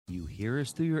hear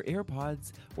us through your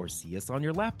AirPods or see us on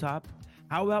your laptop,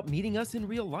 how about meeting us in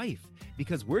real life?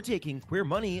 Because we're taking Queer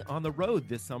Money on the road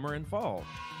this summer and fall.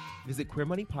 Visit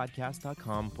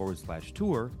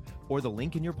queermoneypodcast.com/tour or the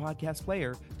link in your podcast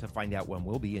player to find out when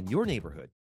we'll be in your neighborhood.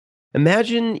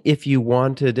 Imagine if you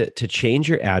wanted to change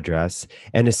your address,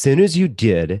 and as soon as you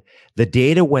did, the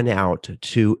data went out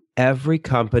to every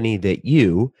company that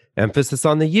you, emphasis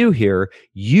on the you here,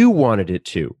 you wanted it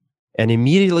to, and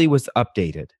immediately was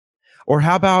updated. Or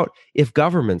how about if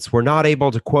governments were not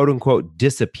able to quote unquote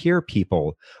disappear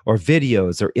people or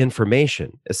videos or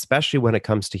information, especially when it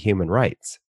comes to human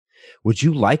rights? Would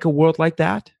you like a world like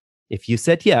that? If you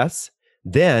said yes,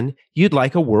 then you'd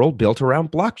like a world built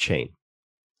around blockchain.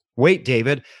 Wait,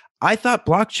 David, I thought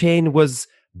blockchain was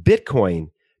Bitcoin,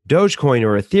 Dogecoin,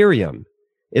 or Ethereum.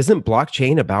 Isn't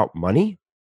blockchain about money?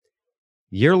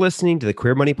 You're listening to the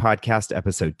Queer Money Podcast,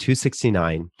 episode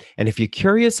 269. And if you're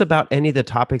curious about any of the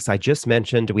topics I just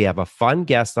mentioned, we have a fun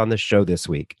guest on the show this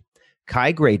week.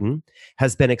 Kai Graydon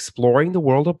has been exploring the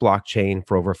world of blockchain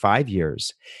for over 5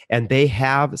 years, and they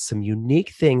have some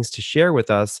unique things to share with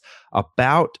us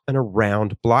about and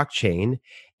around blockchain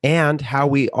and how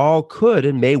we all could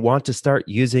and may want to start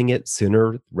using it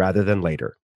sooner rather than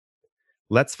later.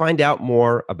 Let's find out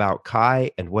more about Kai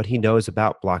and what he knows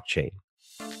about blockchain.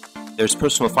 There's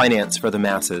personal finance for the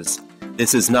masses.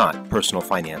 This is not personal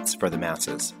finance for the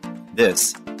masses.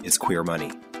 This is Queer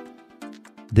Money.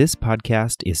 This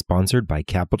podcast is sponsored by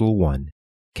Capital One.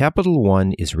 Capital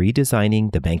One is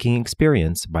redesigning the banking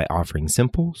experience by offering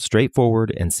simple,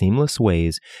 straightforward, and seamless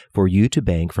ways for you to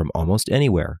bank from almost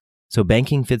anywhere. So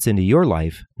banking fits into your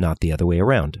life, not the other way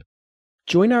around.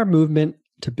 Join our movement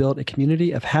to build a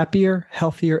community of happier,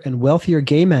 healthier, and wealthier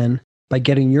gay men by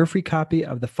getting your free copy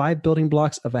of the 5 building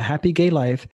blocks of a happy gay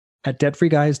life at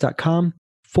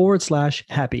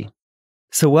debtfreeguys.com/happy.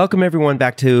 So welcome everyone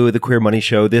back to the Queer Money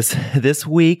Show. This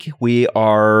week we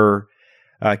are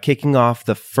kicking off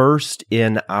the first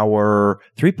in our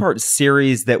 3-part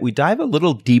series that we dive a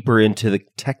little deeper into the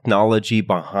technology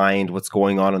behind what's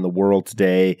going on in the world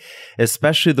today,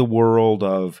 especially the world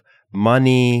of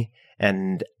money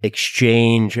and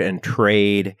exchange and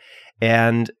trade.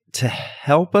 And to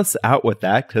help us out with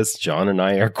that, because John and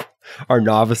I are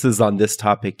novices on this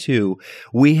topic too,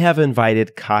 we have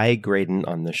invited Kai Graydon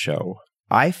on the show.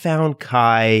 I found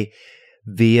Kai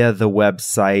via the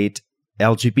website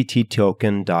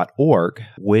lgbttoken.org,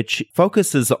 which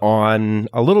focuses on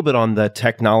a little bit on the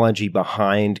technology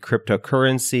behind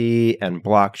cryptocurrency and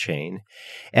blockchain.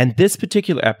 And this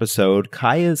particular episode,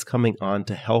 Kai is coming on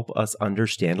to help us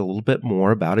understand a little bit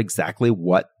more about exactly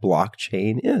what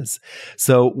blockchain is.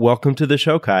 So welcome to the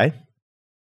show, Kai.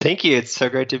 Thank you. It's so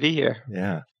great to be here.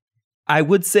 Yeah. I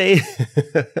would say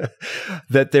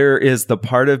that there is the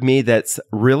part of me that's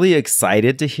really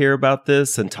excited to hear about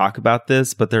this and talk about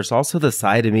this, but there's also the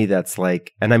side of me that's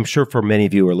like, and I'm sure for many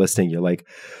of you who are listening, you're like,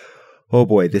 oh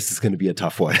boy, this is going to be a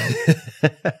tough one,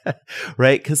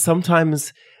 right? Because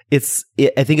sometimes I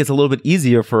think it's a little bit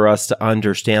easier for us to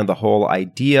understand the whole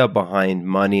idea behind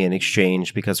money and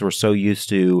exchange because we're so used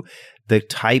to the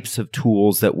types of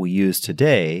tools that we use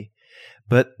today,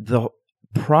 but the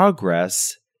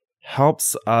progress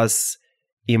helps us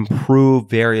improve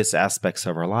various aspects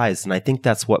of our lives. And I think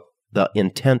that's what the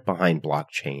intent behind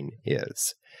blockchain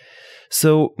is.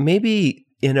 So maybe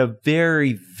in a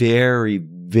very, very,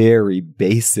 very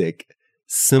basic,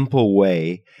 simple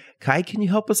way, Kai, can you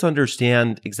help us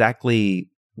understand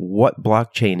exactly what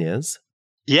blockchain is?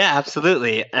 Yeah,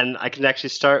 absolutely. And I can actually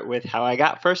start with how I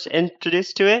got first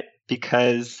introduced to it,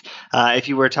 because if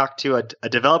you were to talk to a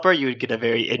developer, you would get a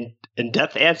very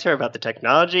in-depth answer about the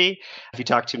technology. If you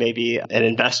talk to maybe an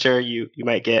investor, you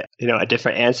might get a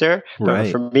different answer. Right.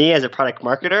 But for me as a product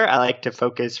marketer, I like to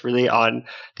focus really on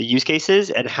the use cases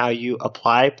and how you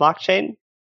apply blockchain.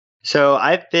 So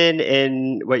I've been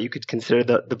in what you could consider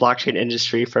the blockchain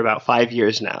industry for about 5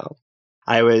 years now.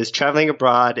 I was traveling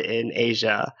abroad in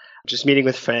Asia, just meeting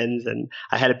with friends, and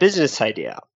I had a business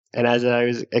idea. And as I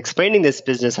was explaining this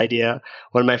business idea,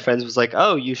 one of my friends was like,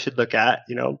 oh, you should look at,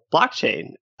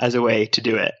 blockchain as a way to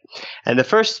do it. And the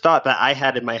first thought that I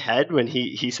had in my head when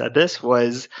he said this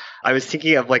was, I was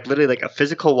thinking of literally a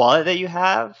physical wallet that you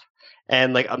have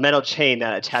and a metal chain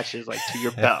that attaches to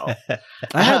your belt.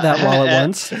 I had that wallet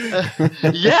once.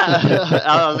 Yeah.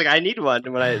 I was like, I need one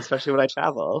especially when I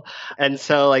travel. And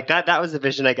so that was the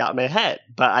vision I got in my head.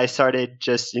 But I started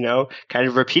just, kind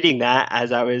of repeating that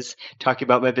as I was talking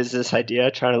about my business idea,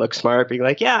 trying to look smart, being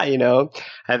like, yeah, I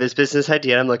have this business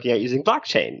idea. I'm looking at using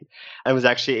blockchain. I was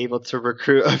actually able to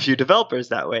recruit a few developers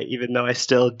that way, even though I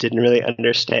still didn't really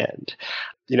understand.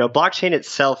 blockchain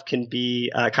itself can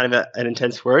be kind of an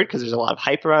intense word because there's a lot of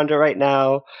hype around it right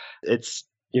now. It's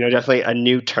definitely a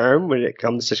new term when it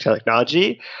comes to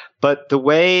technology. But the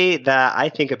way that I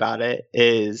think about it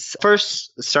is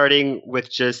first starting with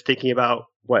just thinking about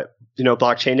what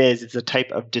blockchain is. It's a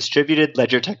type of distributed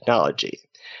ledger technology.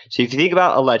 So if you think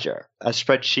about a ledger, a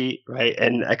spreadsheet, right,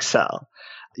 in Excel,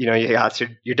 you got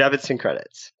your debits and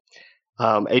credits.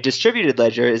 A distributed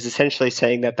ledger is essentially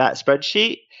saying that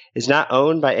spreadsheet is not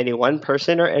owned by any one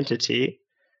person or entity.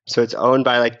 So it's owned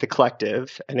by the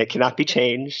collective, and it cannot be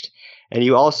changed. And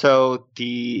you also,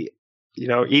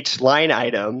 each line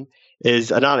item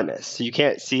is anonymous. So you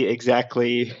can't see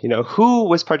exactly, who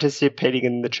was participating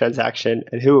in the transaction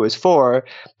and who it was for,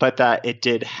 but that it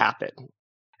did happen.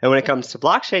 And when it comes to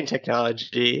blockchain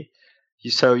technology,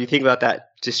 you think about that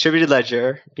distributed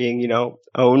ledger being,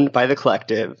 owned by the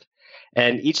collective.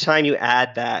 And each time you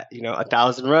add that,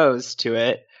 1,000 rows to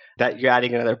it, that you're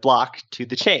adding another block to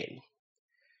the chain.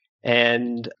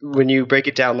 And when you break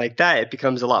it down like that, it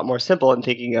becomes a lot more simple in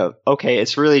thinking of, okay,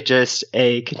 it's really just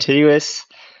a continuous,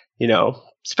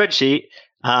 spreadsheet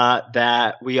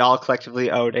that we all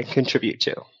collectively own and contribute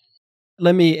to.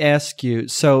 Let me ask you,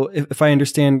 so if I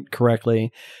understand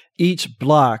correctly, each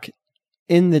block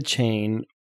in the chain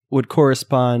would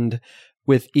correspond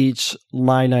with each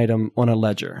line item on a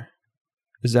ledger.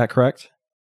 Is that correct?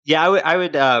 Yeah, I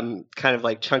would kind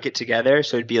of chunk it together.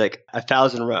 So it'd be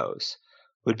 1,000 rows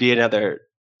would be another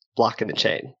block in the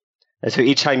chain. And so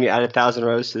each time you add 1,000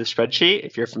 rows to the spreadsheet,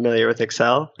 if you're familiar with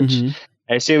Excel, which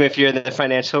I assume if you're in the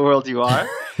financial world, you are.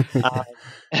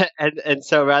 And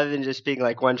so rather than just being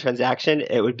one transaction,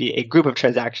 it would be a group of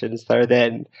transactions that are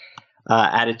then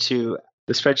added to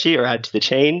the spreadsheet or added to the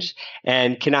change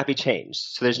and cannot be changed.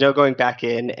 So there's no going back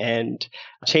in and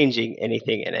changing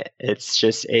anything in it. It's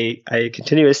just a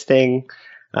continuous thing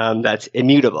that's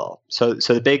immutable. So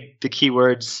the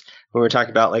keywords when we're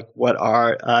talking about what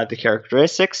are the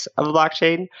characteristics of a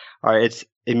blockchain are it's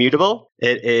immutable,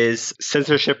 it is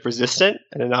censorship resistant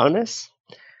and anonymous,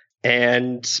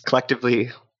 and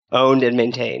collectively owned and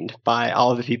maintained by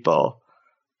all of the people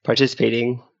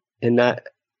participating in that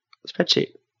spreadsheet.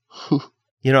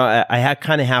 I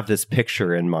kind of have this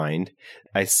picture in mind.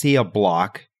 I see a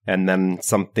block and then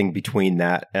something between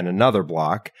that and another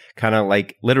block, kind of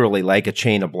literally like a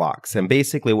chain of blocks. And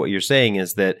basically what you're saying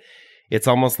is that it's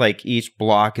almost like each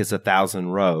block is 1,000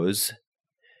 rows.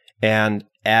 And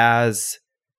as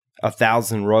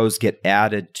 1,000 rows get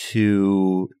added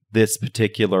to this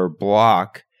particular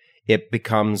block, it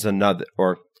becomes another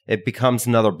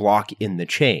block in the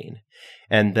chain.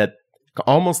 And that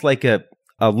almost like a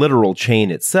literal chain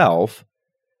itself,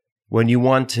 when you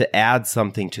want to add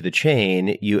something to the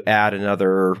chain, you add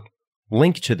another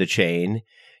link to the chain.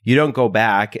 You don't go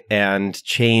back and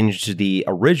change the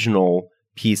original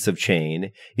piece of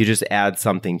chain. You just add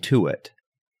something to it,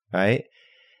 right?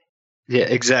 Yeah,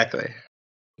 exactly.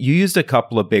 You used a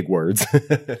couple of big words.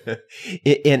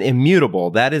 And immutable,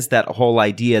 that is that whole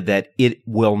idea that it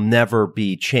will never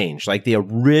be changed. Like the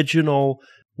original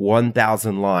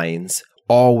 1,000 lines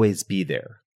always be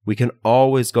there. We can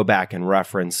always go back and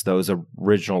reference those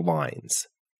original lines.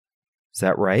 Is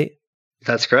that right?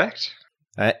 That's correct.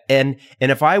 And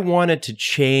if I wanted to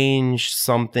change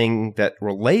something that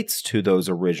relates to those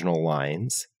original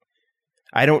lines,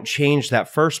 I don't change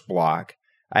that first block.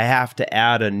 I have to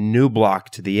add a new block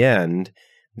to the end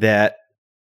that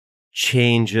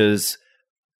changes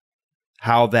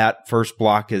how that first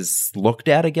block is looked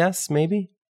at, I guess, maybe?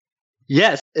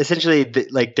 Yes, essentially,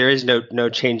 there is no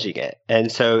changing it.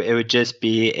 And so it would just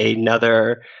be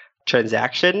another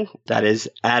transaction that is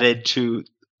added to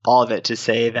all of it to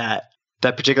say that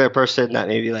that particular person that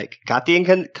maybe got the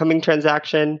incoming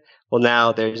transaction, well,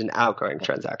 now there's an outgoing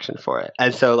transaction for it.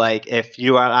 And so if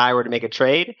you and I were to make a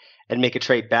trade and make a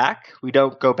trade back, we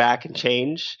don't go back and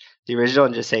change the original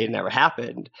and just say it never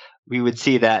happened. We would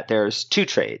see that there's two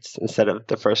trades instead of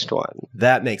the first one.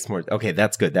 That makes more... Okay,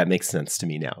 that's good. That makes sense to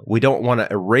me now. We don't want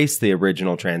to erase the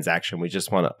original transaction. We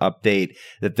just want to update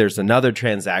that there's another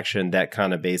transaction that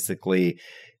kind of basically,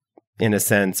 in a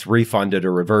sense, refunded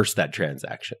or reversed that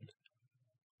transaction.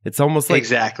 It's almost like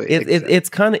exactly. It is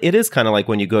kind of like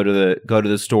when you go to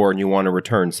the store and you want to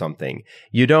return something.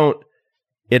 You don't.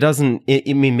 It doesn't.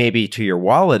 I mean, maybe to your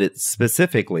wallet, it's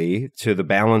specifically to the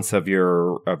balance of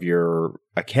your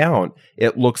account.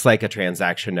 It looks like a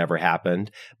transaction never happened,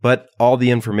 but all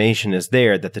the information is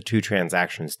there that the two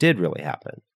transactions did really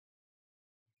happen.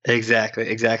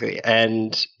 Exactly,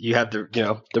 and you have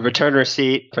the return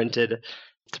receipt printed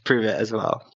to prove it as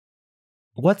well.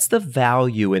 What's the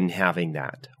value in having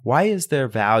that? Why is there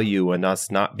value in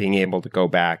us not being able to go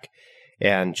back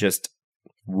and just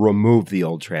remove the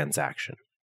old transaction?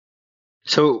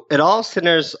 So it all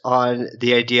centers on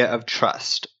the idea of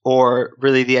trust, or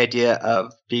really the idea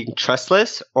of being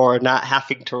trustless or not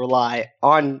having to rely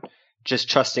on just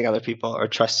trusting other people or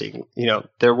trusting,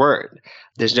 their word.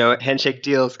 There's no handshake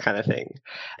deals kind of thing.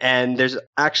 And there's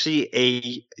actually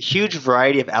a huge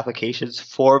variety of applications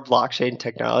for blockchain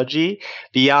technology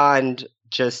beyond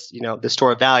just, the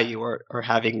store of value or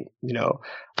having,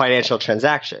 financial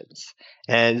transactions.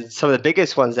 And some of the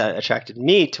biggest ones that attracted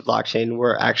me to blockchain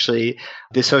were actually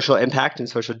the social impact and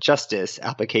social justice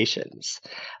applications.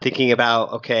 Thinking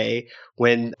about, okay,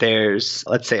 when there's,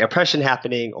 let's say, oppression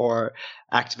happening or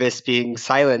activists being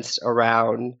silenced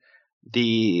around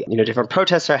the, different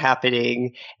protests are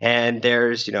happening, and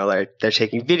there's, like they're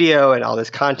taking video and all this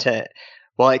content.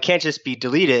 Well, it can't just be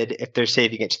deleted if they're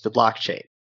saving it to the blockchain.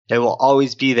 It will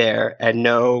always be there, and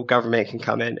no government can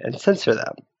come in and censor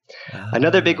them.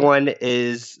 Another big one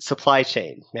is supply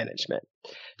chain management.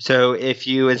 So if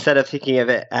you, instead of thinking of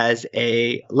it as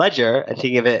a ledger and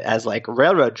thinking of it as like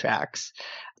railroad tracks,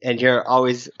 and you're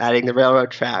always adding the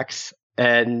railroad tracks,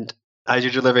 and as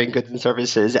you're delivering goods and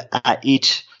services at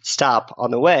each stop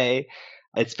on the way,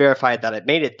 it's verified that it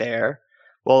made it there.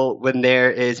 Well, when there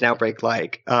is an outbreak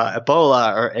like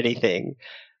Ebola or anything,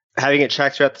 having it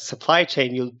tracked throughout the supply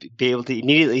chain, you'll be able to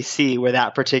immediately see where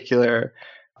that particular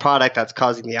product that's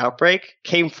causing the outbreak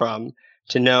came from,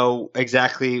 to know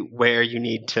exactly where you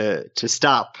need to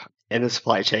stop in the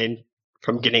supply chain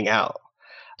from getting out.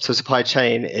 So supply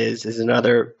chain is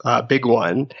another big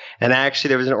one. And actually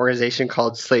there was an organization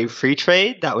called Slave Free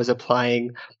Trade that was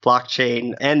applying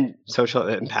blockchain and social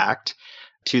impact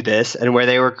to this, and where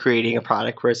they were creating a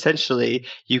product where essentially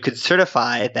you could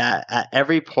certify that at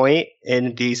every point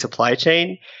in the supply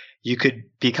chain, you could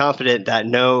be confident that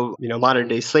no, modern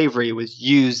day slavery was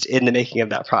used in the making of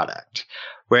that product.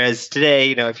 Whereas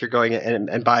today, if you're going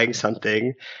and buying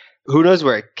something, who knows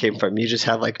where it came from? You just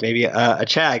have like maybe a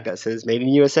tag that says made in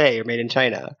USA or made in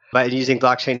China. But using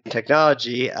blockchain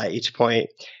technology at each point,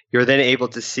 you're then able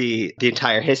to see the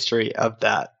entire history of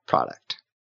that product.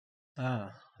 All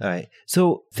right.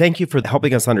 So thank you for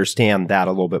helping us understand that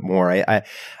a little bit more.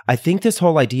 I think this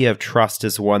whole idea of trust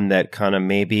is one that kind of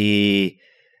maybe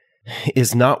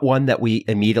is not one that we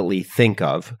immediately think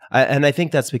of. And I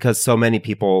think that's because so many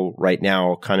people right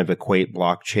now kind of equate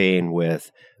blockchain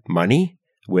with money,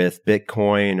 with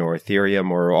Bitcoin or Ethereum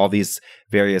or all these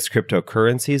various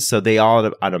cryptocurrencies. So they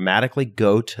all automatically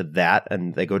go to that,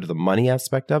 and they go to the money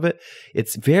aspect of it.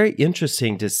 It's very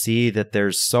interesting to see that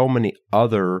there's so many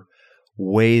other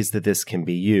ways that this can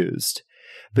be used.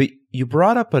 But you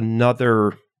brought up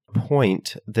another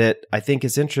point that I think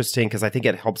is interesting, because I think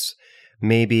it helps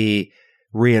maybe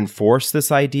reinforce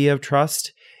this idea of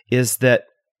trust, is that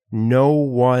no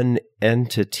one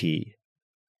entity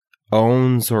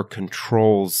owns or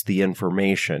controls the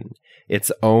information.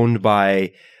 It's owned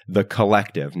by the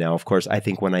collective. Now, of course, I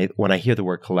think when I hear the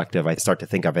word collective, I start to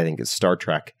think of, I think it's Star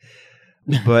Trek.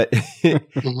 But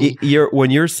when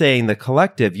you're saying the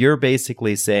collective, you're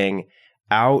basically saying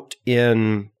out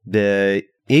in the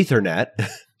Ethernet,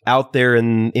 out there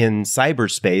in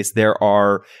cyberspace, there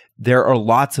are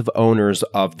lots of owners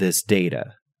of this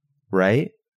data,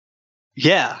 right?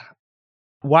 Yeah.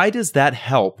 Why does that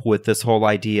help with this whole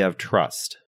idea of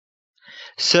trust?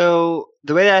 So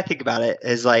the way that I think about it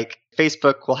is like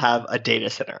Facebook will have a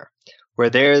data center where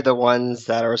they're the ones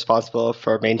that are responsible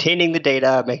for maintaining the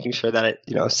data, making sure that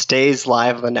it stays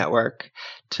live on the network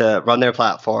to run their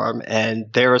platform, and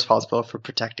they're responsible for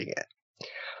protecting it.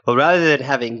 Well, rather than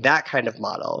having that kind of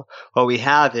model, what we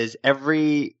have is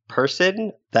every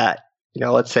person that,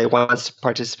 let's say wants to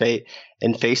participate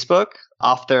in Facebook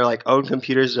off their like own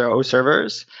computers or own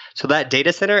servers. So that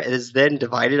data center is then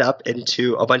divided up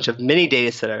into a bunch of mini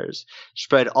data centers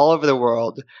spread all over the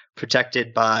world,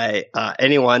 protected by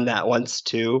anyone that wants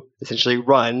to essentially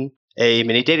run a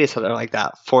mini data center like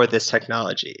that for this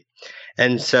technology.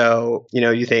 And so,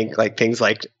 you think like things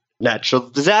like natural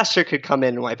disaster could come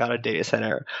in and wipe out a data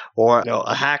center, or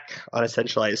a hack on a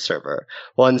centralized server.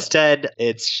 Well, instead,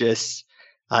 it's just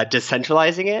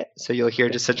decentralizing it. So you'll hear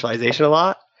decentralization a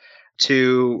lot,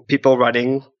 to people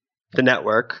running the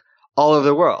network all over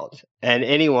the world. And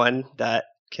anyone that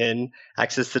can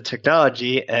access the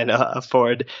technology and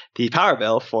afford the power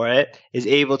bill for it is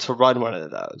able to run one of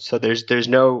those. So there's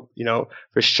no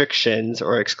restrictions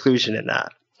or exclusion in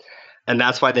that. And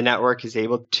that's why the network is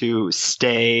able to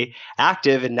stay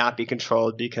active and not be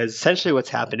controlled, because essentially what's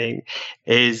happening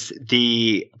is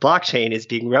the blockchain is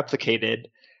being replicated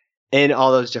in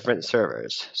all those different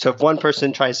servers. So if one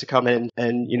person tries to come in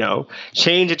and,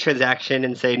 change a transaction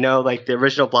and say, no, like the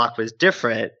original block was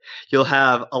different, you'll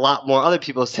have a lot more other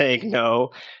people saying, no,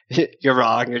 you're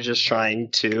wrong. You're just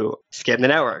trying to scam the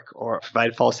network or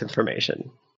provide false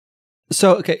information.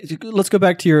 So, okay, let's go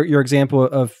back to your example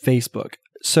of Facebook.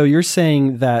 So you're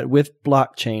saying that with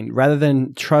blockchain, rather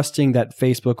than trusting that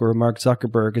Facebook or Mark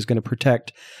Zuckerberg is going to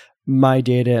protect my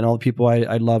data and all the people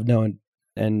I love, know,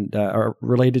 and are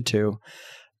related to,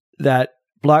 that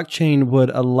blockchain would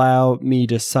allow me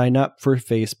to sign up for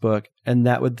Facebook, and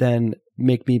that would then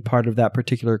make me part of that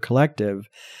particular collective.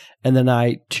 And then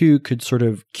I too could sort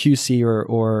of QC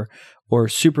or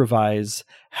supervise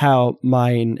how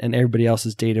mine and everybody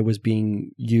else's data was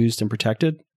being used and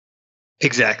protected?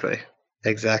 Exactly.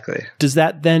 Does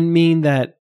that then mean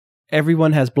that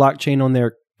everyone has blockchain on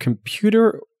their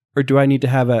computer, or do I need to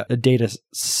have a data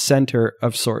center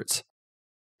of sorts?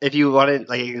 If you wanted,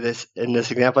 like in this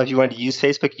example, if you wanted to use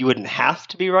Facebook, you wouldn't have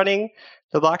to be running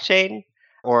the blockchain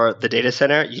or the data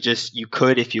center. You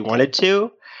could if you wanted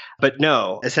to. But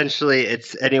no, essentially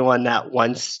it's anyone that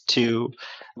wants to,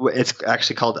 it's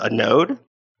actually called a node,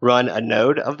 run a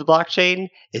node of the blockchain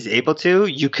is able to.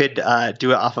 You could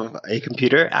do it off of a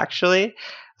computer, actually,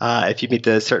 if you meet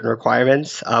the certain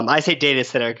requirements. I say data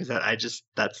center because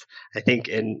that's I think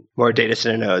in more data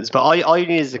center nodes. But all you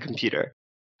need is a computer.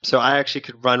 So I actually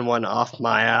could run one off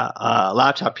my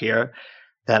laptop here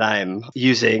that I'm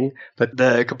using. But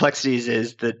the complexities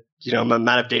is that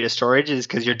amount of data storage is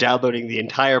because you're downloading the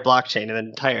entire blockchain and the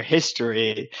entire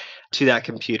history to that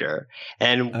computer.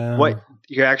 And what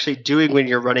you're actually doing when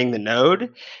you're running the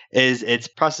node is it's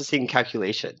processing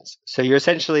calculations. So you're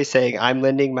essentially saying, I'm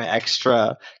lending my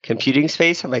extra computing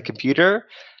space on my computer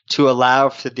to allow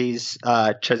for these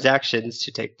transactions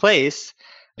to take place,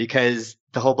 because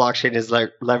the whole blockchain is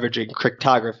leveraging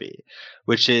cryptography,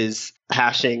 which is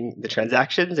hashing the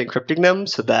transactions, encrypting them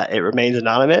so that it remains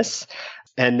anonymous.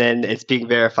 And then it's being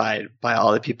verified by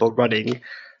all the people running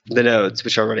the nodes,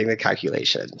 which are running the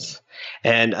calculations.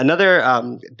 And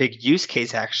another big use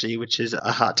case, actually, which is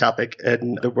a hot topic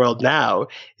in the world now,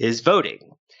 is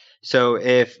voting. So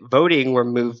if voting were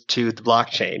moved to the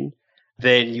blockchain,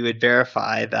 then you would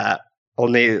verify that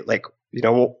only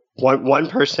one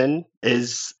person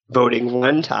is voting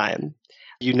one time.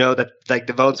 That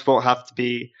the votes won't have to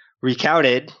be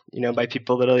recounted, by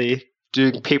people literally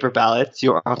doing paper ballots.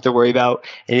 You don't have to worry about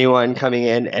anyone coming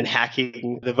in and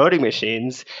hacking the voting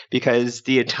machines, because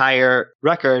the entire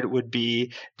record would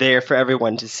be there for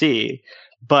everyone to see,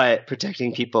 but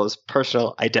protecting people's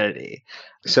personal identity.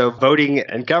 So voting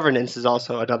and governance is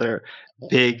also another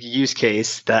big use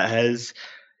case that has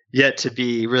yet to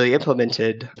be really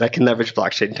implemented that can leverage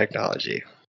blockchain technology.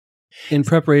 In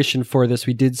preparation for this,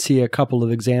 we did see a couple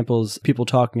of examples, people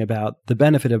talking about the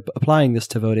benefit of applying this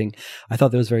to voting. I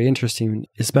thought that was very interesting,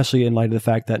 especially in light of the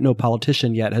fact that no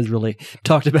politician yet has really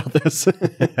talked about this.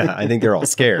 I think they're all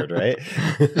scared, right?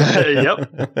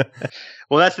 Yep.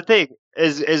 Well, that's the thing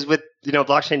is with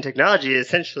blockchain technology,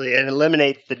 essentially it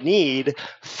eliminates the need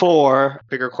for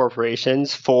bigger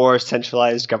corporations, for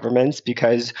centralized governments,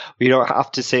 because we don't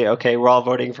have to say, okay, we're all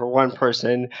voting for one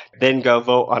person, then go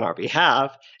vote on our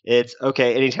behalf. It's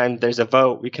okay, anytime there's a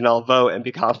vote, we can all vote and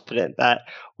be confident that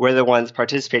we're the ones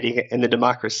participating in the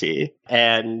democracy,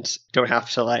 and don't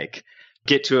have to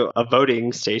get to a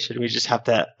voting station. We just have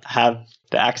to have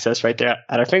the access right there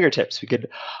at our fingertips. We could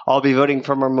all be voting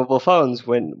from our mobile phones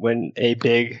when a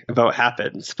big vote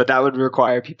happens. But that would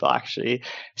require people actually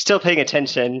still paying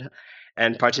attention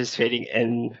and participating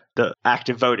in the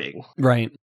active voting.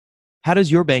 Right. How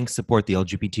does your bank support the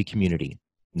LGBT community?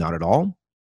 Not at all?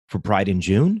 For Pride in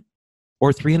June?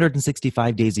 Or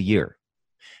 365 days a year?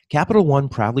 Capital One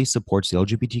proudly supports the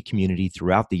LGBT community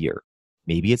throughout the year.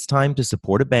 Maybe it's time to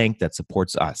support a bank that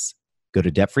supports us. Go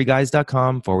to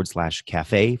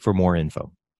debtfreeguys.com/cafe for more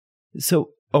info.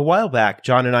 So a while back,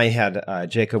 John and I had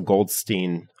Jacob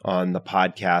Goldstein on the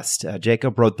podcast.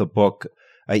 Jacob wrote the book.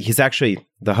 He's actually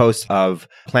the host of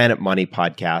Planet Money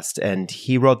podcast, and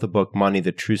he wrote the book Money,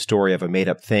 the True Story of a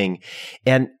Made-Up Thing.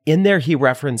 And in there, he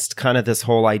referenced kind of this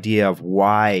whole idea of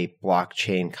why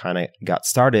blockchain kind of got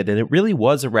started. And it really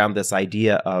was around this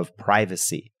idea of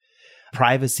privacy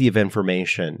of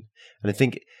information. And I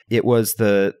think it was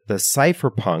the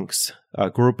cypherpunks, a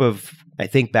group of, I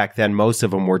think back then, most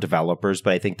of them were developers,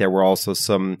 but I think there were also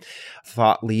some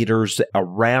thought leaders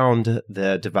around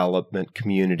the development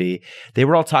community. They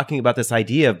were all talking about this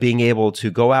idea of being able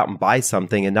to go out and buy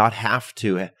something and not have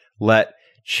to let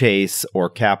Chase or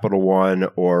Capital One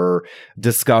or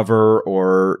Discover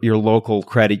or your local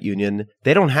credit union,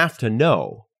 they don't have to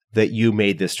know that you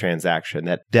made this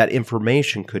transaction, that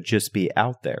information could just be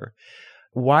out there.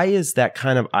 Why is that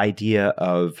kind of idea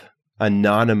of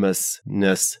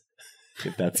anonymousness,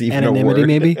 if that's even anonymity, a word,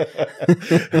 maybe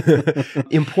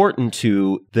important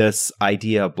to this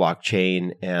idea of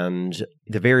blockchain and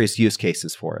the various use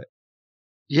cases for it?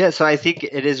 Yeah, so I think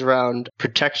it is around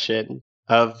protection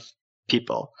of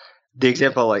people. The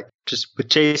example, like just with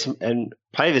Chase and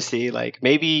privacy, like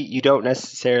maybe you don't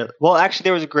necessarily. Well, actually,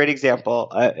 there was a great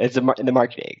example in the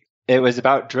marketing. It was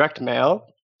about direct mail,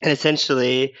 and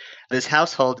essentially, this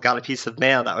household got a piece of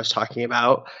mail that was talking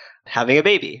about having a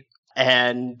baby,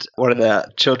 and one of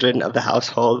the children of the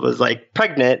household was like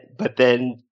pregnant, but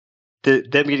then them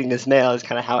getting this mail is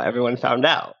kind of how everyone found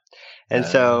out. And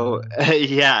so,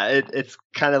 yeah, it's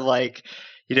kind of like,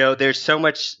 there's so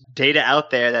much data out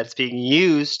there that's being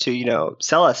used to,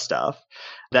 sell us stuff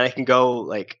that it can go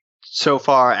like so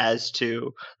far as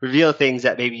to reveal things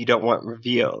that maybe you don't want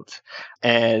revealed.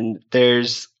 And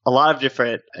there's a lot of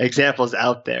different examples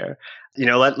out there.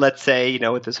 Let's say,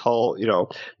 with this whole,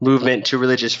 movement to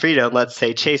religious freedom, let's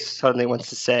say Chase suddenly wants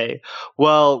to say,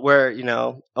 well, we're,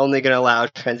 only going to allow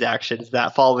transactions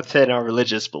that fall within our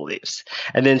religious beliefs.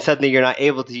 And then suddenly you're not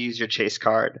able to use your Chase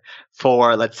card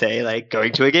for, let's say, like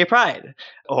going to a gay pride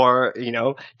or,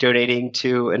 donating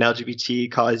to an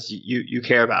LGBT cause you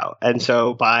care about. And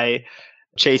so by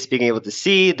Chase being able to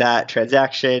see that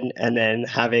transaction and then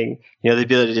having, the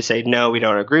ability to say, no, we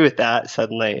don't agree with that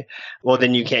suddenly, well,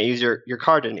 then you can't use your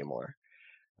card anymore.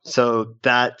 So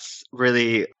that's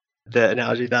really the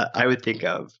analogy that I would think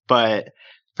of. But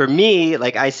for me,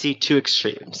 like I see two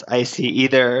extremes. I see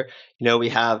either, we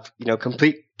have,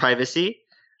 complete privacy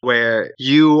where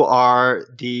you are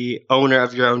the owner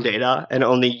of your own data and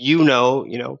only you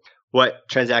know, what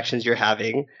transactions you're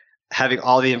having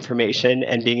all the information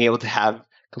and being able to have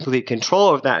complete control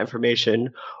of that information,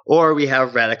 or we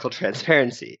have radical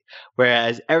transparency,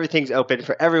 whereas everything's open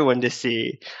for everyone to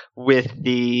see with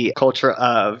the culture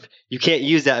of you can't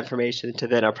use that information to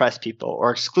then oppress people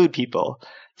or exclude people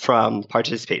from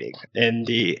participating in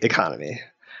the economy.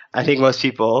 I think most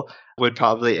people would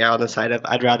probably err on the side of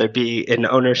I'd rather be in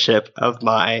ownership of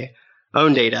my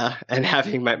own data and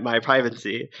having my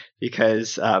privacy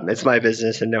because it's my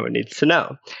business and no one needs to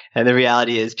know. And the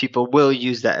reality is people will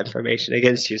use that information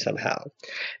against you somehow.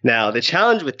 Now, the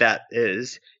challenge with that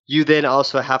is you then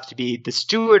also have to be the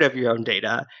steward of your own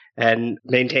data and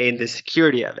maintain the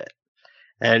security of it.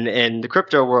 And in the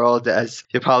crypto world, as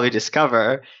you'll probably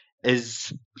discover,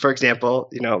 is, for example,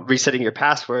 resetting your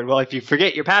password. Well, if you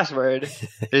forget your password,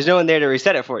 there's no one there to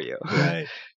reset it for you. Right.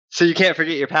 So you can't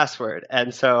forget your password.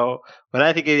 And so when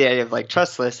I think of the idea of like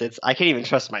trustless, it's I can't even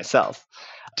trust myself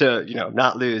to,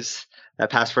 not lose that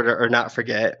password or not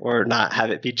forget or not have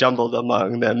it be jumbled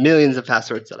among the millions of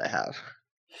passwords that I have.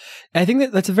 I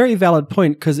think that's a very valid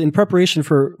point because in preparation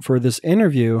for this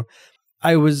interview,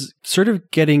 I was sort of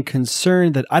getting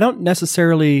concerned that I don't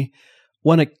necessarily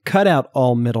want to cut out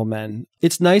all middlemen.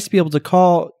 It's nice to be able to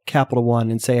call Capital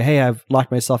One and say, hey, I've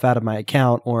locked myself out of my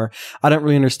account, or I don't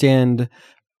really understand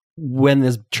when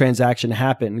this transaction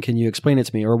happened. Can you explain it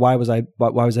to me? Or why was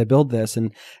I billed this?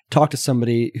 And talk to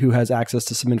somebody who has access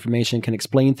to some information, can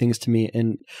explain things to me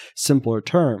in simpler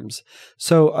terms.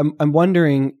 So I'm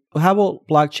wondering, how will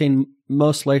blockchain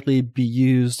most likely be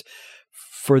used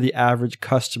for the average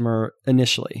customer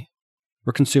initially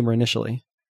or consumer initially?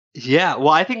 Yeah, well,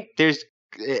 I think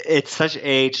it's such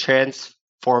a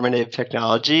transformative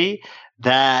technology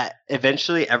that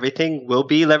eventually everything will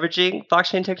be leveraging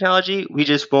blockchain technology. We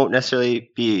just won't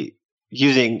necessarily be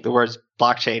using the words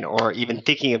blockchain or even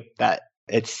thinking of that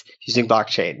it's using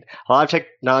blockchain. A lot of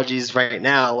technologies right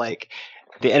now, like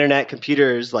the internet,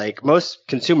 computers, like most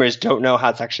consumers don't know how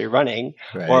it's actually running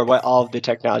or what all of the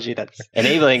technology that's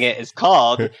enabling it is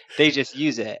called. They just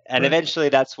use it. And eventually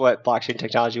that's what blockchain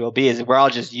technology will be, is we're all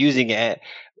just using it.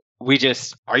 We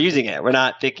just are using it. We're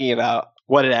not thinking about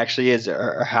what it actually is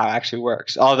or how it actually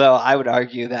works. Although I would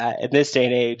argue that in this day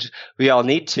and age, we all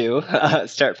need to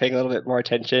start paying a little bit more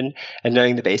attention and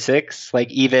knowing the basics. Like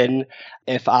even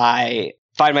if I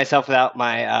find myself without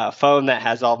my phone that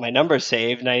has all my numbers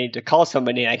saved and I need to call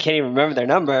somebody and I can't even remember their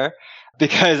number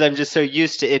because I'm just so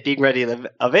used to it being ready and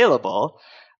available.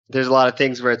 There's a lot of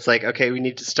things where it's like, okay, we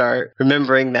need to start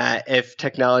remembering that if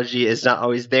technology is not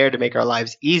always there to make our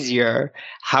lives easier,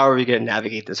 how are we going to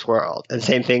navigate this world? And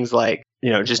same things like,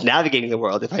 just navigating the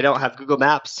world. If I don't have Google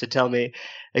Maps to tell me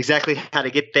exactly how to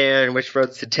get there and which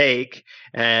roads to take,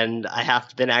 and I have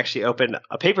to then actually open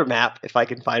a paper map if I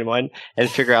can find one and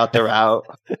figure out the route,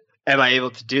 am I able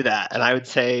to do that? And I would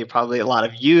say probably a lot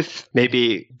of youth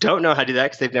maybe don't know how to do that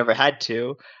because they've never had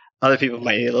to. other people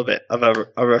might need a little bit of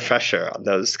a refresher on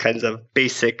those kinds of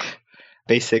basic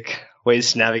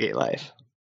ways to navigate life.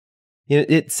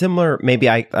 It's similar. Maybe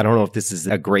I don't know if this is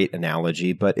a great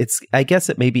analogy, but I guess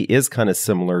it maybe is kind of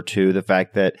similar to the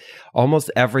fact that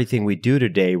almost everything we do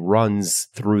today runs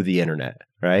through the internet,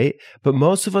 right? But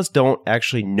most of us don't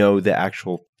actually know the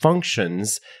actual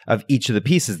functions of each of the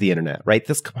pieces of the internet, right?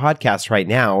 This podcast right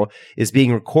now is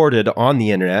being recorded on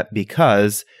the internet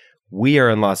because we are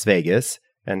in Las Vegas.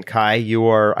 And Kai, you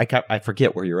are, I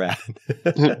forget where you're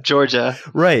at. Georgia.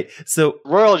 Right. So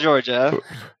rural Georgia.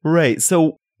 Right.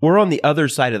 So we're on the other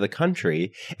side of the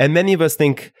country. And many of us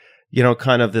think,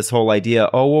 kind of this whole idea,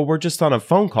 oh, well, we're just on a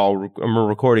phone call and we're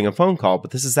recording a phone call. But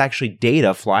this is actually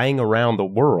data flying around the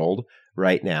world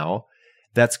right now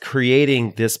that's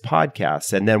creating this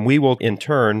podcast. And then we will in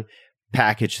turn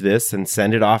package this and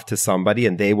send it off to somebody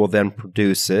and they will then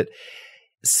produce it.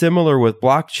 Similar with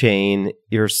blockchain,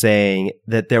 you're saying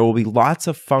that there will be lots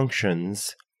of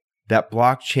functions that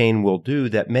blockchain will do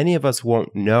that many of us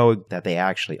won't know that they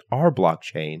actually are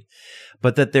blockchain,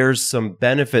 but that there's some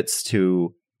benefits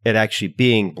to it actually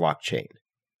being blockchain,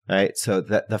 right? So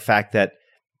that the fact that,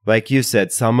 like you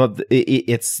said, some of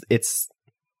it's,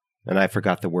 and I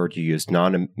forgot the word you used,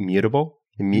 non-immutable.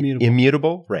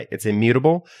 Immutable, right? It's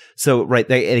immutable. So, right,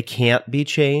 it can't be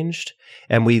changed,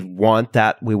 and we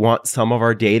want some of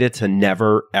our data to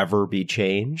never ever be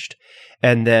changed,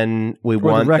 and then we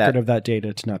want the record of that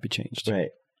data to not be changed, right?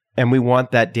 And we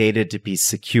want that data to be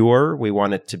secure. We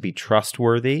want it to be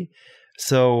trustworthy.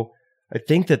 So, I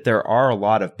think that there are a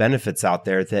lot of benefits out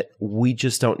there that we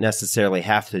just don't necessarily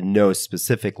have to know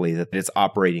specifically that it's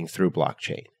operating through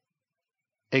blockchain.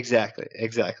 Exactly.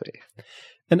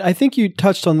 And I think you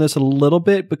touched on this a little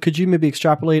bit, but could you maybe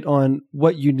extrapolate on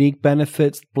what unique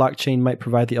benefits blockchain might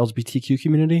provide the LGBTQ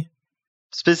community?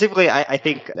 Specifically, I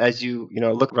think as you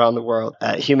look around the world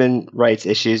at human rights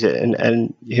issues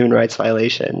and human rights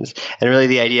violations, and really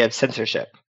the idea of censorship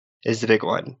is the big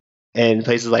one. In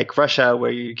places like Russia,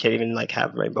 where you can't even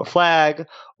have a rainbow flag,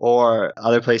 or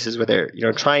other places where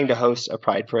they're trying to host a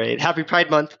Pride parade. Happy Pride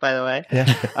Month, by the way.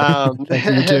 Yeah. Thank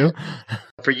you too.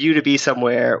 For you to be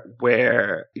somewhere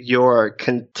where you're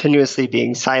continuously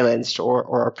being silenced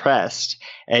or oppressed,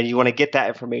 and you want to get that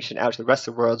information out to the rest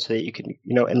of the world so that you can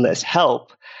enlist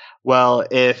help. Well,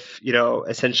 if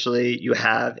essentially you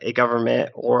have a government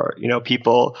or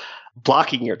people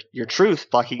blocking your truth,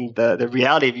 blocking the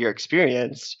reality of your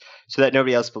experience so that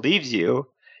nobody else believes you,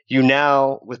 you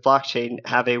now with blockchain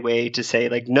have a way to say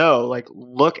no,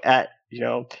 look at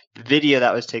the video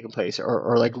that was taking place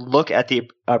or look at the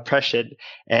oppression,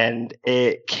 and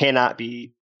it cannot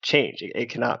be changed. It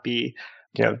cannot be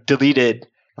deleted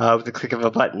with the click of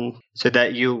a button, so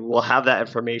that you will have that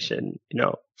information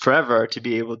forever to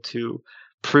be able to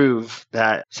prove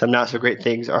that some not so great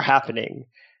things are happening,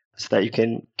 so that you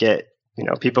can get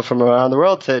people from around the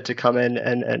world to come in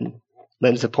and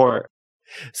lend support.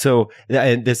 So,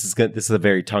 and this is a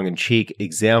very tongue-in-cheek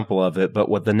example of it, but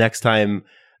what the next time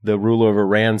the ruler of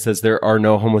Iran says there are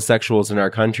no homosexuals in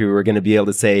our country, we're going to be able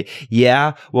to say,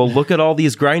 yeah, well, look at all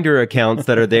these Grindr accounts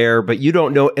that are there, but you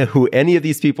don't know who any of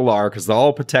these people are because they're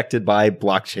all protected by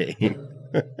blockchain.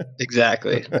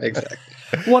 Exactly.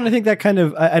 Well, and I think that kind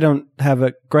of, I don't have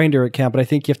a Grindr account, but I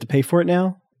think you have to pay for it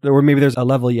now. Or maybe there's a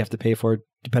level you have to pay for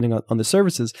depending on the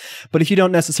services. But if you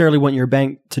don't necessarily want your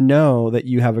bank to know that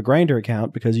you have a Grindr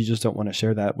account because you just don't want to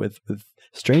share that with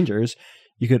strangers,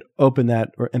 you could open that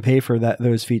and pay for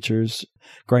those features,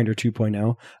 Grindr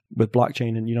 2.0, with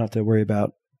blockchain, and you don't have to worry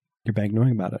about your bank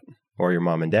knowing about it. Or your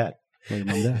mom and dad. Or your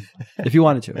mom and dad, if you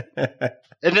wanted to.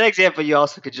 In that example, you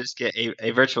also could just get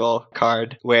a virtual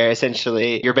card where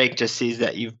essentially your bank just sees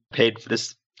that you've paid for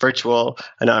this virtual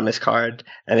anonymous card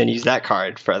and then use that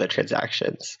card for other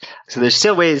transactions. So there's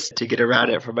still ways to get around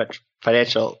it from a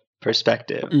financial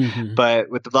perspective. Mm-hmm.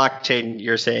 But with the blockchain,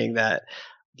 you're saying that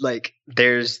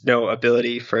there's no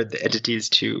ability for the entities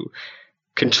to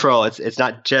control. It's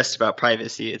not just about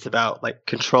privacy. It's about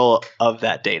control of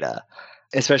that data,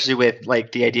 especially with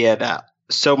the idea that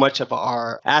so much of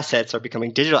our assets are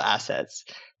becoming digital assets.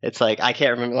 It's I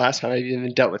can't remember the last time I've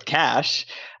even dealt with cash,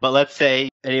 but let's say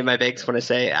any of my banks want to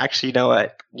say, actually, you know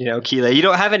what, Keela, you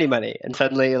don't have any money. And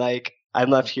suddenly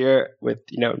I'm left here with,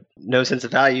 no sense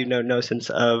of value, no sense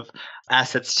of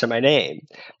assets to my name.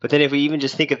 But then if we even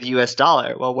just think of the US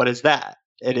dollar, well, what is that?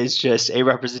 It is just a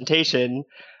representation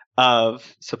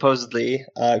of supposedly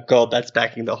gold that's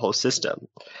backing the whole system.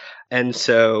 And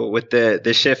so with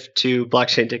the shift to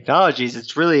blockchain technologies,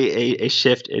 it's really a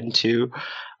shift into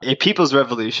a people's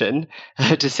revolution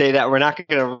to say that we're not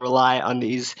going to rely on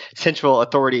these central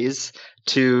authorities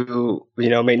to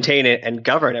maintain it and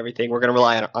govern everything, we're going to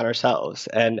rely on ourselves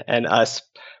and us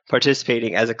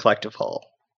participating as a collective whole.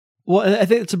 Well, I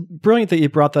think it's brilliant that you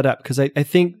brought that up, because I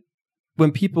think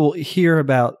when people hear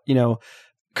about,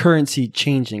 currency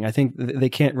changing, I think they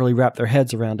can't really wrap their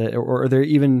heads around it, or they're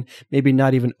even maybe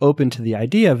not even open to the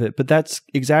idea of it. But that's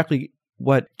exactly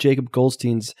what Jacob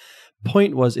Goldstein's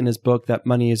point was in his book, that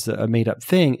money is a made up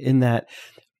thing, in that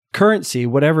currency,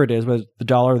 whatever it is, whether it's the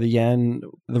dollar, the yen,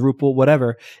 the ruble,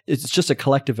 whatever, it's just a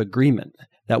collective agreement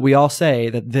that we all say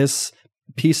that this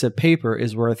piece of paper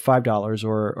is worth $5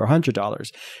 or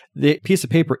 $100. The piece of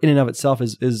paper in and of itself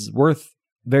is worth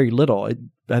very little.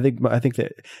 I think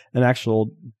that an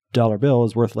actual dollar bill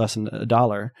is worth less than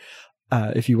 $1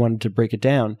 if you wanted to break it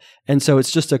down. And so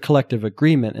it's just a collective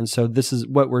agreement. And so this is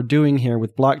what we're doing here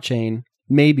with blockchain.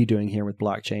 Maybe doing here with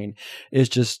blockchain is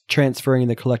just transferring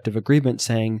the collective agreement,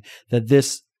 saying that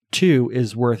this too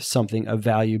is worth something of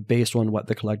value based on what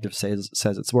the collective says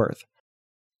it's worth.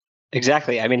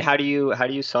 Exactly. I mean, how do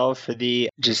you solve for the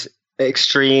just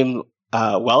extreme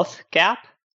wealth gap?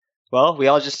 Well, we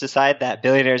all just decide that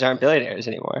billionaires aren't billionaires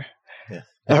anymore,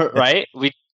 right?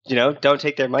 We don't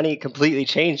take their money, completely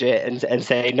change it, and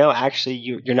say, no, actually,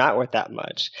 you're not worth that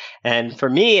much. And for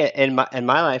me, in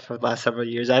my life for the last several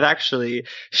years, I've actually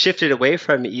shifted away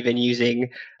from even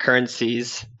using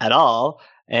currencies at all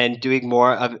and doing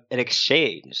more of an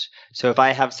exchange. So if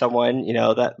I have someone,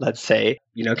 that, let's say,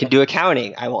 can do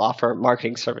accounting, I will offer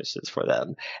marketing services for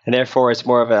them. And therefore, it's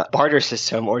more of a barter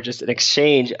system, or just an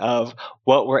exchange of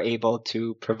what we're able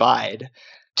to provide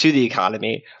to the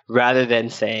economy, rather than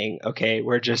saying, okay,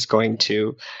 we're just going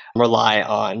to rely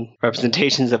on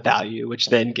representations of value, which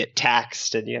then get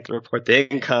taxed, and you have to report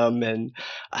the income and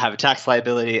have a tax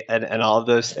liability and all of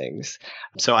those things.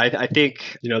 So I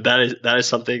think that is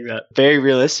something that very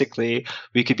realistically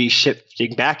we could be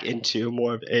shifting back into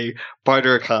more of a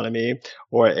barter economy,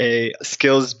 or a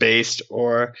skills-based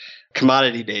or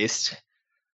commodity-based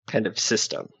kind of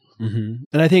system. Mm-hmm.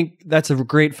 And I think that's a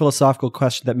great philosophical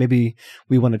question that maybe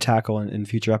we want to tackle in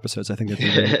future episodes. I think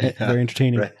that's very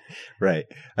entertaining. Right.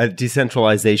 A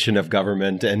decentralization of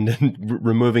government and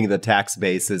removing the tax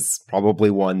base is probably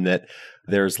one that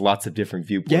there's lots of different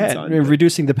viewpoints on.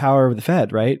 Reducing the power of the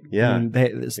Fed, right? Yeah. I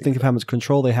mean, think of how much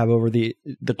control they have over the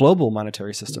global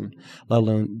monetary system, let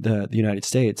alone the United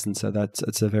States. And so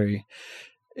it's a very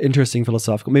interesting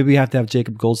philosophical. Maybe we have to have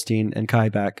Jacob Goldstein and Kai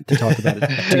back to talk about it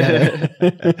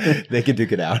together. They can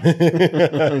duke it out.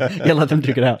 Yeah, let them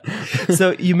duke it out.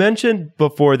 So you mentioned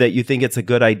before that you think it's a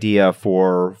good idea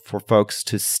for folks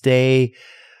to stay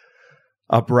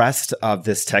abreast of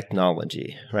this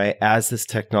technology, right? As this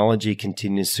technology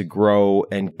continues to grow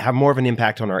and have more of an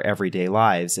impact on our everyday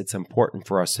lives, it's important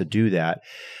for us to do that.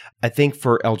 I think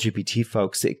for LGBT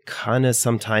folks, it kind of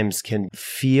sometimes can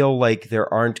feel like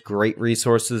there aren't great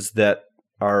resources that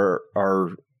are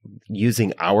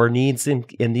using our needs in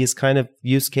these kind of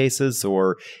use cases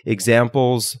or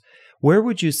examples. Where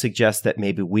would you suggest that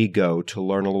maybe we go to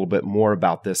learn a little bit more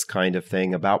about this kind of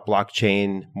thing, about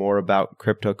blockchain, more about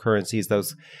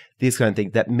cryptocurrencies, these kind of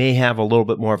things that may have a little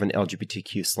bit more of an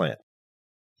LGBTQ slant?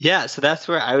 Yeah, so that's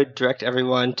where I would direct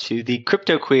everyone to the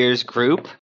Crypto Queers group,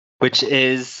 which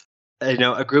is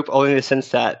a group only in the sense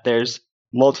that there's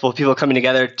multiple people coming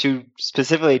together to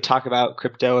specifically talk about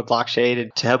crypto and blockchain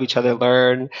and to help each other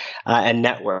learn and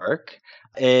network.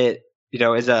 It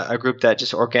is a group that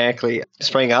just organically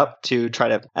sprang up to try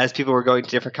to, as people were going to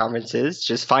different conferences,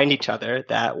 just find each other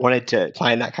that wanted to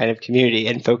find that kind of community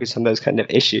and focus on those kind of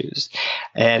issues.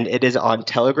 And it is on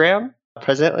Telegram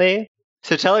presently.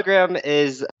 So Telegram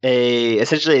is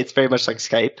essentially it's very much like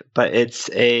Skype, but it's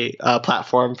a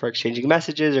platform for exchanging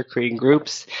messages or creating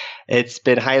groups. It's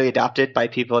been highly adopted by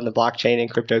people in the blockchain and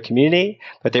crypto community,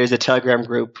 but there's a Telegram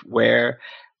group where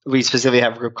we specifically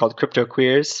have a group called Crypto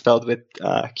Queers, spelled with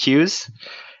Q's.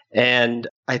 And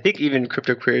I think even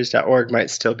cryptoqueers.org might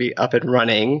still be up and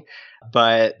running,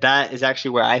 but that is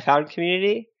actually where I found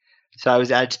community. So I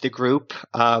was added to the group,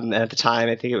 and at the time,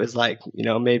 I think it was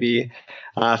maybe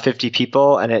 50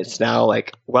 people, and it's now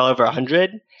well over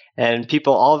 100, and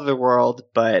people all over the world.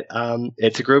 But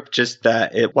it's a group just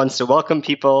that it wants to welcome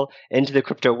people into the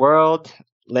crypto world,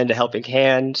 lend a helping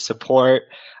hand, support,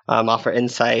 offer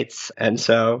insights, and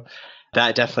so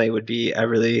that definitely would be a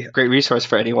really great resource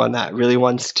for anyone that really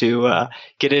wants to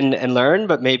get in and learn,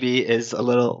 but maybe is a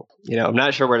little, I'm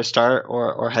not sure where to start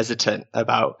or hesitant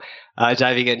about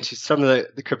diving into some of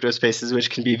the crypto spaces, which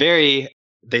can be very,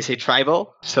 they say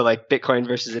tribal. So like Bitcoin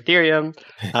versus Ethereum,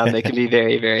 they can be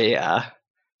very, very,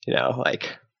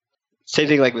 same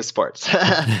thing like with sports.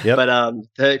 Yep. But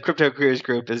the Crypto Careers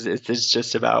Group is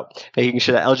just about making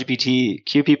sure that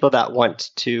LGBTQ people that want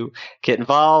to get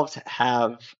involved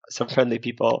have some friendly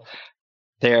people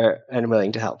there and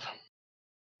willing to help.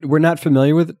 We're not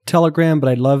familiar with Telegram, but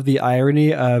I love the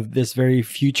irony of this very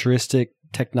futuristic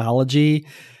technology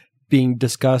being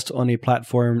discussed on a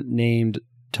platform named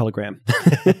Telegram.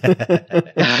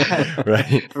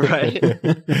 Right.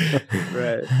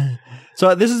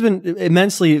 So this has been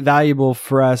immensely valuable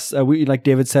for us. We, like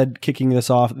David said, kicking this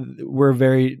off, we're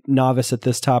very novice at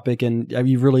this topic, and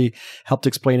you've really helped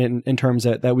explain it in terms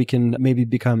that we can maybe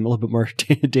become a little bit more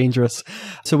dangerous.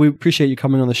 So we appreciate you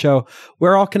coming on the show.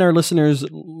 Where all can our listeners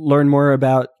learn more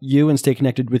about you and stay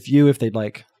connected with you if they'd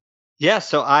like? Yeah,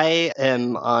 so I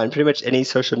am on pretty much any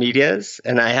social medias,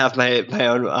 and I have my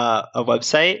own a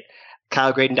website,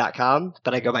 kylegraydon.com,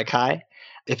 but I go by Kai.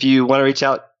 If you want to reach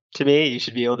out to me, you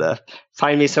should be able to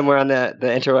find me somewhere on the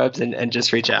interwebs and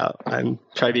just reach out. I'm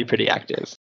trying to be pretty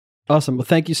active. Awesome. Well,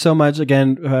 thank you so much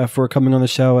again for coming on the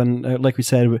show. And like we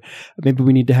said, maybe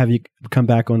we need to have you come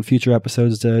back on future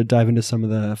episodes to dive into some of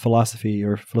the philosophy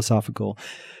or philosophical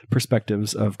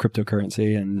perspectives of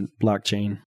cryptocurrency and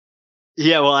blockchain.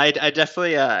 Yeah, well, I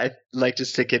definitely I'd like to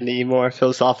stick in the more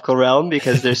philosophical realm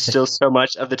because there's still so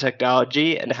much of the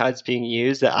technology and how it's being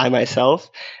used that I myself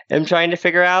am trying to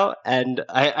figure out. And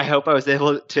I hope I was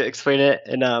able to explain it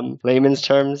in layman's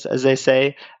terms, as they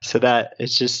say, so that it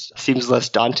just seems less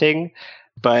daunting.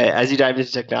 But as you dive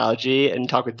into technology and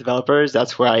talk with developers,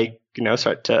 that's where I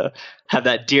start to have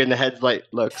that deer in the headlight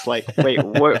looks like, wait,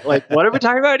 what are we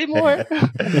talking about anymore?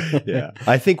 Yeah.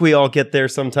 I think we all get there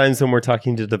sometimes when we're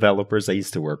talking to developers. I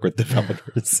used to work with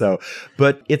developers.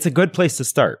 But it's a good place to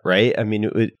start, right? I mean,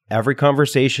 every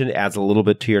conversation adds a little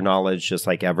bit to your knowledge, just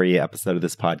like every episode of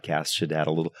this podcast should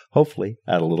hopefully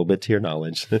add a little bit to your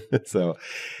knowledge. So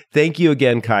thank you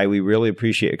again, Kai. We really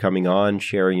appreciate you coming on,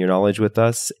 sharing your knowledge with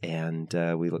us. And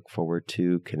we look forward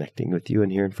to connecting with you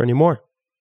and hearing from you more.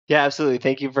 Yeah, absolutely.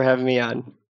 Thank you for having me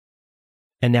on.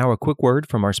 And now a quick word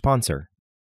from our sponsor.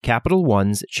 Capital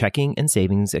One's checking and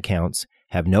savings accounts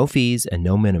have no fees and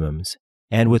no minimums.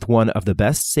 And with one of the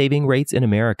best saving rates in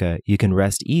America, you can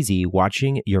rest easy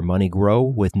watching your money grow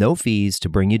with no fees to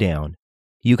bring you down.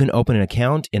 You can open an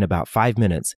account in about 5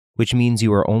 minutes, which means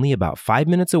you are only about 5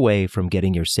 minutes away from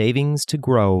getting your savings to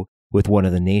grow with one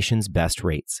of the nation's best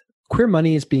rates. Queer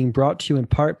Money is being brought to you in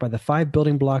part by the 5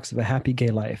 building blocks of a happy gay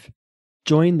life.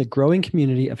 Join the growing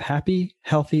community of happy,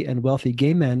 healthy, and wealthy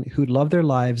gay men who love their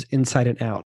lives inside and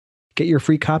out. Get your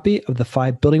free copy of the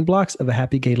 5 building blocks of a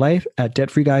happy gay life at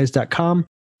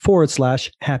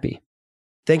debtfreeguys.com/happy.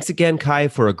 Thanks again, Kai,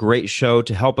 for a great show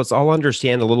to help us all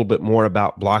understand a little bit more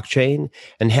about blockchain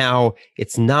and how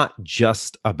it's not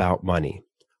just about money.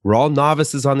 We're all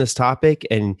novices on this topic,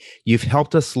 and you've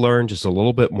helped us learn just a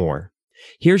little bit more.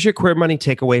 Here's your Queer Money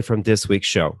takeaway from this week's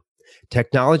show.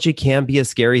 Technology can be a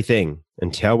scary thing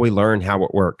until we learn how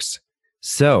it works.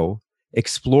 So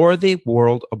explore the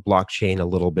world of blockchain a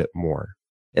little bit more,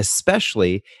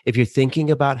 especially if you're thinking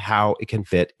about how it can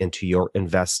fit into your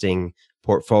investing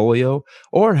portfolio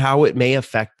or how it may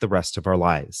affect the rest of our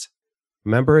lives.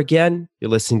 Remember, again, you're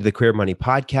listening to the Queer Money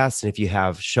Podcast, and if you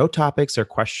have show topics or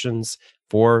questions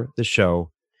for the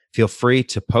show, feel free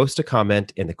to post a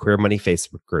comment in the Queer Money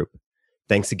Facebook group.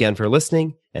 Thanks again for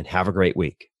listening, and have a great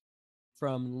week.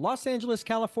 From Los Angeles,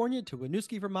 California to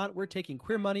Winooski, Vermont, we're taking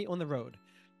Queer Money on the road.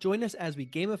 Join us as we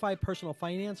gamify personal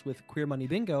finance with Queer Money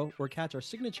Bingo, or catch our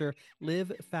signature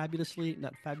Live Fabulously,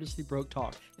 Not Fabulously Broke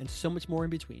talk, and so much more in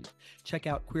between. Check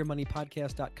out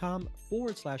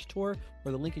queermoneypodcast.com/tour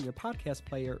or the link in your podcast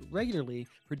player regularly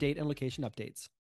for date and location updates.